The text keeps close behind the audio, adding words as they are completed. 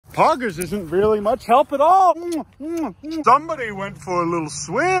Poggers isn't really much help at all. Somebody went for a little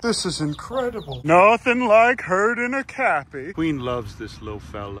swim. This is incredible. Nothing like herding a cappy. Queen loves this little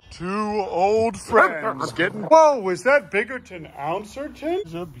fella. Two old friends getting... Whoa, is that Biggerton Ouncerton?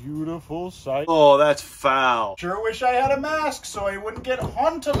 It's a beautiful sight. Oh, that's foul. Sure wish I had a mask so I wouldn't get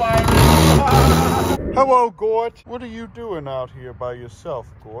hantavirus. Hello, Gort. What are you doing out here by yourself,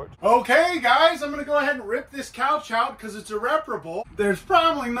 Gort? Okay, guys, I'm gonna go ahead and rip this couch out because it's irreparable. There's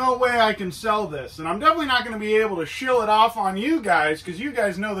probably no way I can sell this, and I'm definitely not gonna be able to shill it off on you guys because you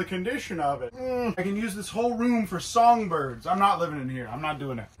guys know the condition of it. I can use this whole room for songbirds. I'm not living in here. I'm not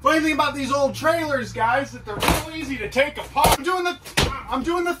doing it. Funny thing about these old trailers, guys, that they're real easy to take apart. I'm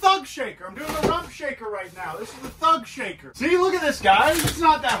doing the thug shaker. I'm doing the rump shaker right now. This is the thug shaker. See, look at this, guys. It's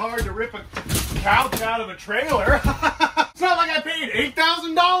not that hard to rip a couch out of a trailer. It's not like I paid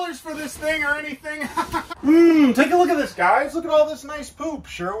 $8,000 for this thing or anything. Take a look at this, guys. Look at all this nice poop.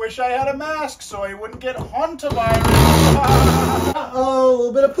 Sure wish I had a mask so I wouldn't get hantavirus. Uh-oh, a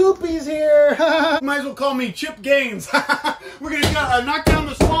little bit of poopies here. Might as well call me Chip Gaines. We're gonna knock down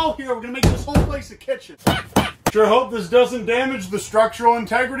this wall here. We're gonna make this whole place a kitchen. Sure hope this doesn't damage the structural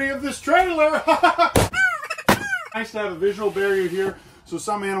integrity of this trailer. Nice to have a visual barrier here so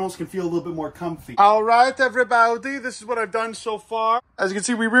some animals can feel a little bit more comfy. All right, everybody, this is what I've done so far. As you can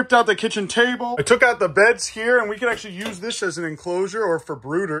see, we ripped out the kitchen table. I took out the beds here, and we can actually use this as an enclosure or for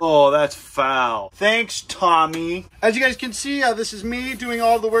brooder. Oh, that's foul. Thanks, Tommy. As you guys can see, this is me doing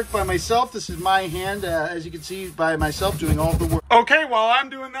all the work by myself. This is my hand, as you can see, by myself doing all the work. Okay, while I'm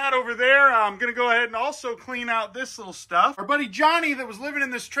doing that over there, I'm gonna go ahead and also clean out this little stuff. Our buddy Johnny that was living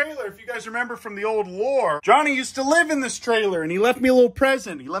in this trailer, if you guys remember from the old lore, Johnny used to live in this trailer, and he left me a little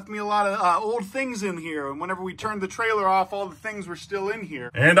present. He left me a lot of old things in here, and whenever we turned the trailer off, all the things were still in here.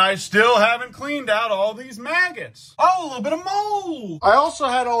 And I still haven't cleaned out all these maggots. Oh, a little bit of mold. I also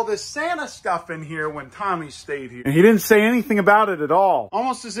had all this Santa stuff in here when Tommy stayed here, and he didn't say anything about it at all.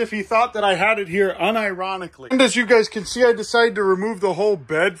 Almost as if he thought that I had it here unironically. And as you guys can see, I decided to remove the whole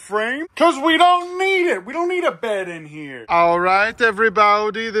bed frame because we don't need it. We don't need a bed in here. All right,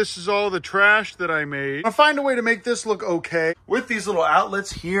 everybody, this is all the trash that I made. I'll find a way to make this look okay. With these little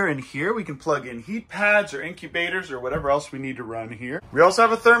outlets here and here, we can plug in heat pads or incubators or whatever else we need to run here. We also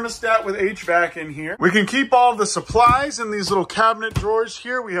have a thermostat with HVAC in here. We can keep all the supplies in these little cabinet drawers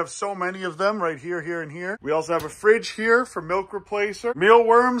here. We have so many of them right here, here, and here. We also have a fridge here for milk replacer,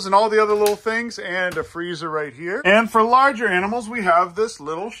 mealworms, and all the other little things, and a freezer right here. And for larger animals, we have this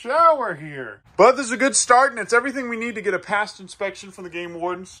little shower here. But this is a good start, and it's everything we need to get a past inspection from the game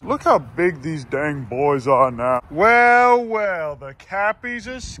wardens. Look how big these dang boys are now. Well, well, the Cappies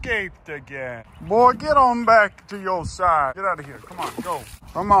escaped again. Boy, get on back to your side. Get out of here. Come on, go.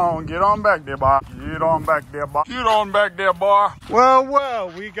 Come on, get on back there, boy. Get on back there, boy. Get on back there, boy. Well, well,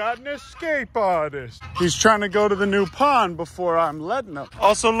 we got an escape artist. He's trying to go to the new pond before I'm letting him.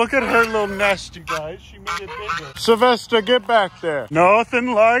 Also, look at her little nest, you guys. She made it bigger. Sylvester, get back there.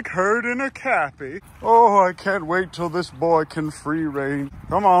 Nothing like herding a cappy. Oh, I can't wait till this boy can free range.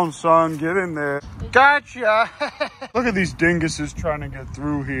 Come on, son, get in there. Gotcha. Look at these dinguses trying to get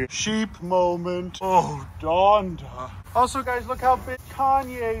through here. Sheep moment. Oh, Donda. Also, guys, look how big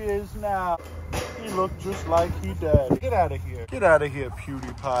Kanye is now. He looked just like he did. Get out of here. Get out of here,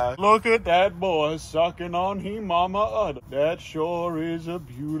 PewDiePie. Look at that boy sucking on he mama udder. That sure is a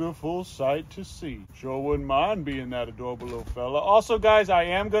beautiful sight to see. Sure wouldn't mind being that adorable little fella. Also, guys, I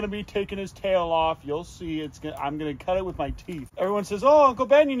am going to be taking his tail off. You'll see. I'm going to cut it with my teeth. Everyone says, oh, Uncle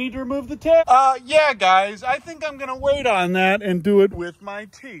Ben, you need to remove the tail. Yeah, guys. I think I'm going to wait on that and do it with my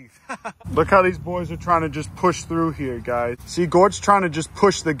teeth. Look how these boys are trying to just push through here, guys. See, Gort's trying to just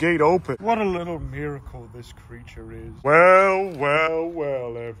push the gate open. What a little miracle this creature is. Well, well,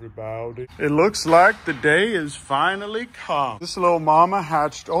 well, everybody. It looks like the day is finally come. This little mama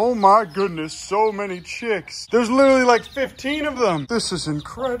hatched, oh my goodness, so many chicks. There's literally like 15 of them. This is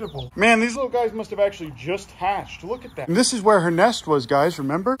incredible. Man, these little guys must have actually just hatched. Look at that. And this is where her nest was, guys,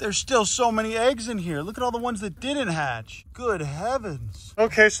 remember? There's still so many eggs in here. Look at all the ones that didn't hatch. Good heavens.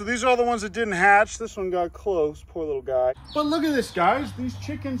 Okay, so these are all the ones that didn't hatch. This one got close, poor little guy. But look at this, guys. These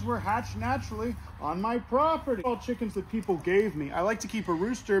chickens were hatched naturally on my property. All chickens that people gave me. I like to keep a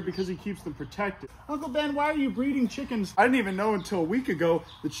rooster because he keeps them protected. Uncle Ben, why are you breeding chickens? I didn't even know until a week ago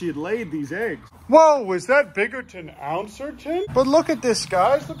that she had laid these eggs. Whoa, is that Biggerton Ouncerton? But look at this,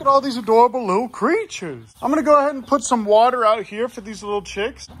 guys. Look at all these adorable little creatures. I'm gonna go ahead and put some water out here for these little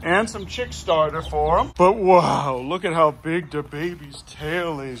chicks and some chick starter for them. But wow, look at how big the baby's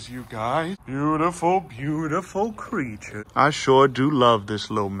tail is, you guys. Beautiful, beautiful creature. I sure do love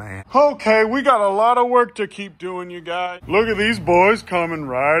this little man. Okay, we got a lot of work to keep doing, you guys. Look at these boys coming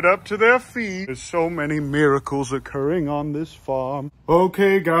right up to their feet. There's so many miracles occurring on this farm.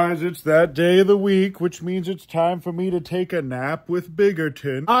 Okay, guys, it's that day of the week, which means it's time for me to take a nap with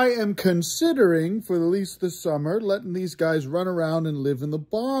Biggerton. I am considering, for at least the summer, letting these guys run around and live in the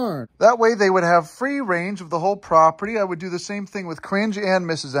barn. That way they would have free range of the whole property. I would do the same thing with Cringe and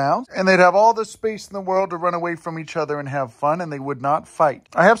Mrs. Ounce, and they'd have all the space in the world to run away from each other and have fun, and they would not fight.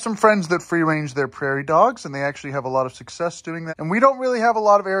 I have some friends that free range their prairie dogs, and they actually have a lot of success doing that. And we don't really have a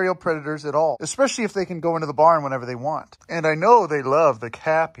lot of aerial predators at all, especially if they can go into the barn whenever they want. And I know they love the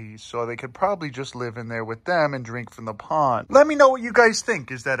cappies, so they could probably just live in there with them and drink from the pond. Let me know what you guys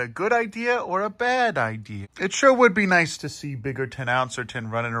think. Is that a good idea or a bad idea? It sure would be nice to see Biggerton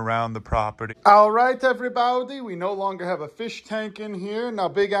Ouncerton running around the property. All right, everybody, we no longer have a fish tank in here. Now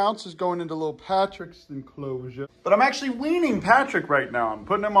Big Ounce is going into little Patrick's enclosure. But I'm actually weaning Patrick right now. I'm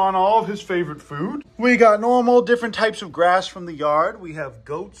putting him on all of his favorite food. We got normal, different types of grass from the yard. We have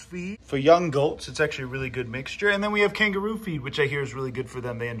goat's feed for young goats. It's actually a really good mixture. And then we have kangaroo feed, which I hear is really good for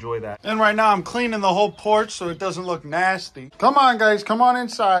them. They enjoy that. And right now I'm cleaning the whole porch so it doesn't look nasty. Come on, guys, come on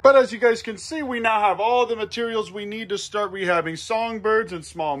inside. But as you guys can see, we now have all the materials we need to start rehabbing songbirds and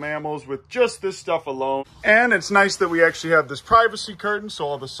small mammals with just this stuff alone. And it's nice that we actually have this privacy curtain so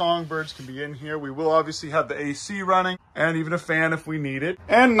all the songbirds can be in here. We will obviously have the AC running and even a fan if we need it.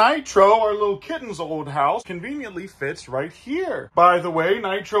 And Nitro, our little kitten's old house, conveniently fits right here. By the way,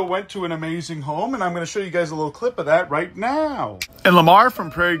 Nitro went to an amazing home, and I'm going to show you guys a little clip of that right now. And Lamar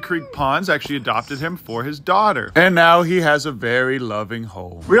from Prairie Creek Ponds actually adopted him for his daughter. And now he has a very loving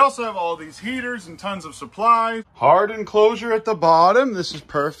home. We also have all these heaters and tons of supplies. Hard enclosure at the bottom. This is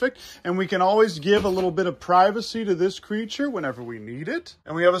perfect. And we can always give a little bit of privacy to this creature whenever we need it.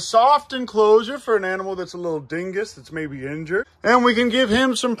 And we have a soft enclosure for an animal that's a little dingus, that's maybe injured. And we can give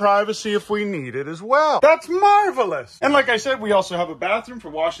him some privacy if we need it as well. That's marvelous. And like I said, we also have a bathroom for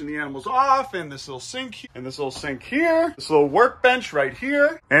washing the animals off, and this little sink here, and this little sink here, this little workbench right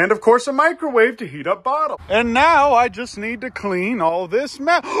here, and of course a microwave to heat up bottles. And now I just need to clean all this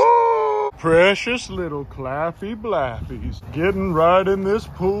mess. Precious little Claffy Blaffies getting right in this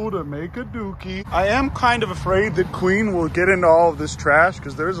pool to make a dookie. I am kind of afraid that Queen will get into all of this trash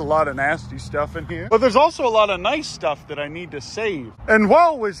because there's a lot of nasty stuff in here. But there's also a lot of nice stuff that I need to save. And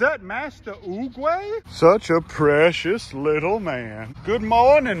whoa, is that Master Oogway? Such a precious little man. Good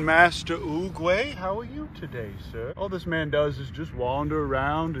morning, Master Oogway. How are you today, sir? All this man does is just wander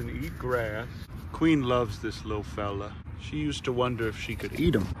around and eat grass. Queen loves this little fella. She used to wonder if she could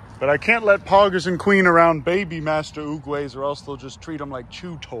eat him. But I can't let Poggers and Queen around baby Master Oogways or else they'll just treat them like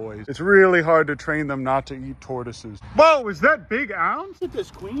chew toys. It's really hard to train them not to eat tortoises. Whoa, is that Big Ounce? Look at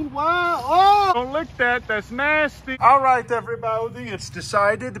this, Queen. Wow. Oh, don't lick that. That's nasty. All right, everybody. It's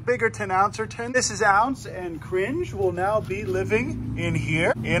decided. Biggerton Ouncerton. This is Ounce, and Cringe will now be living in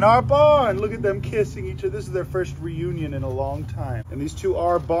here in our barn. Look at them kissing each other. This is their first reunion in a long time. And these two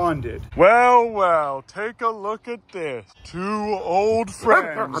are bonded. Well, well, take a look at this. Two old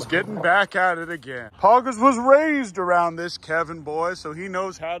friends getting back at it again. Poggers was raised around this Kevin boy, so he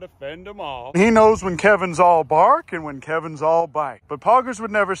knows how to fend them off. He knows when Kevin's all bark and when Kevin's all bite. But Poggers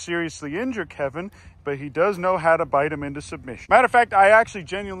would never seriously injure Kevin, but he does know how to bite him into submission. Matter of fact, I actually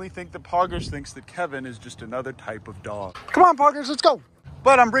genuinely think that Poggers thinks that Kevin is just another type of dog. Come on, Poggers, let's go.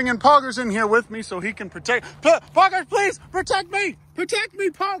 But I'm bringing Poggers in here with me so he can protect. Poggers, please, protect me. Protect me,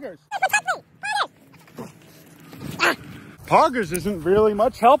 Poggers. Protect me, Poggers. Poggers isn't really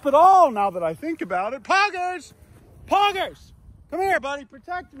much help at all now that I think about it. Poggers! Poggers! Come here, buddy.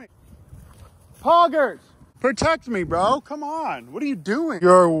 Protect me. Poggers! Protect me, bro. Come on. What are you doing?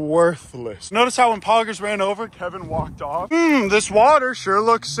 You're worthless. Notice how when Poggers ran over, Kevin walked off? This water sure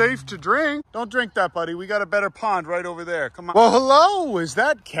looks safe to drink. Don't drink that, buddy. We got a better pond right over there. Come on. Well, hello. Is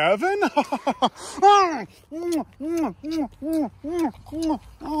that Kevin?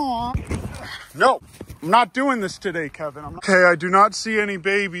 No, I'm not doing this today, Kevin. Okay, I do not see any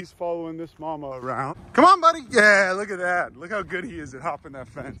babies following this mama around. Come on, buddy. Yeah, look at that. Look how good he is at hopping that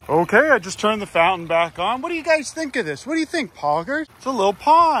fence. Okay, I just turned the fountain back on. What do you guys think of this? What do you think, Poggers? It's a little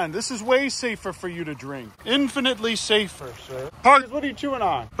pond. This is way safer for you to drink. Infinitely safer, sir. Poggers, what are you chewing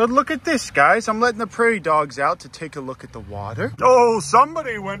on? But look at this, guys. I'm letting the prairie dogs out to take a look at the water. Oh,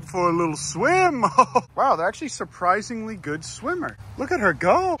 somebody went for a little swim. Wow, they're actually surprisingly good swimmer. Look at her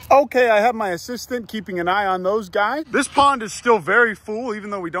go. Okay, I have my assistant keeping an eye on those guys. This pond is still very full, even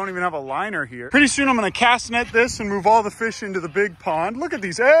though we don't even have a liner here. Pretty soon I'm gonna cast net this and move all the fish into the big pond. Look at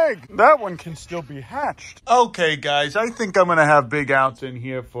these eggs. That one can still be hatched. Okay, guys, I think I'm gonna have Big Ounce in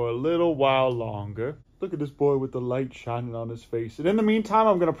here for a little while longer. Look at this boy with the light shining on his face. And in the meantime,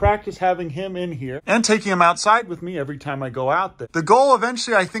 I'm going to practice having him in here and taking him outside with me every time I go out there. The goal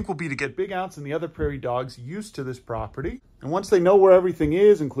eventually, I think, will be to get Big Ounce and the other prairie dogs used to this property. And once they know where everything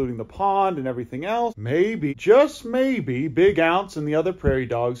is, including the pond and everything else, maybe, just maybe, Big Ounce and the other prairie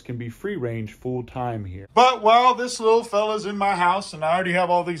dogs can be free range full time here. But while this little fella's in my house and I already have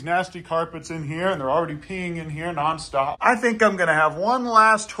all these nasty carpets in here and they're already peeing in here nonstop, I think I'm going to have one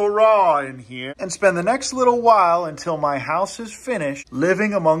last hurrah in here and spend the next little while until my house is finished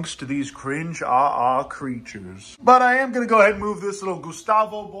living amongst these cringe creatures. But I am going to go ahead and move this little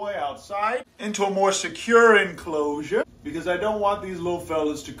Gustavo boy outside into a more secure enclosure, because I don't want these little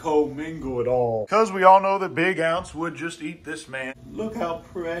fellas to co-mingle at all. Because we all know that Big Ounce would just eat this man. Look how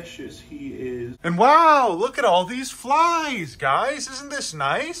precious he is. And wow, look at all these flies, guys. Isn't this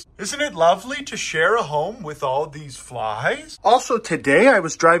nice? Isn't it lovely to share a home with all these flies? Also, today I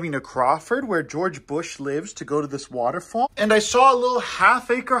was driving to Crawford, where George Bush lives, to go to this waterfall. And I saw a little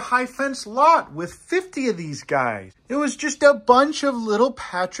half-acre high-fence lot with 50 of these guys. It was just a bunch of little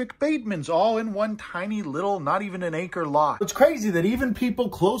Patrick Batemans, all in one tiny little, not even an acre lot. It's crazy that even people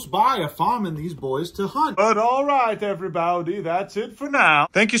close by are farming these boys to hunt. But all right, everybody, that's it for now.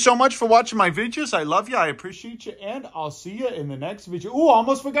 Thank you so much for watching my videos. I love you, I appreciate you, and I'll see you in the next video. Ooh,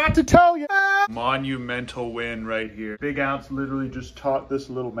 almost forgot to tell you. Monumental win right here. Big Ounce literally just taught this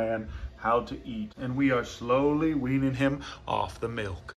little man how to eat, and we are slowly weaning him off the milk.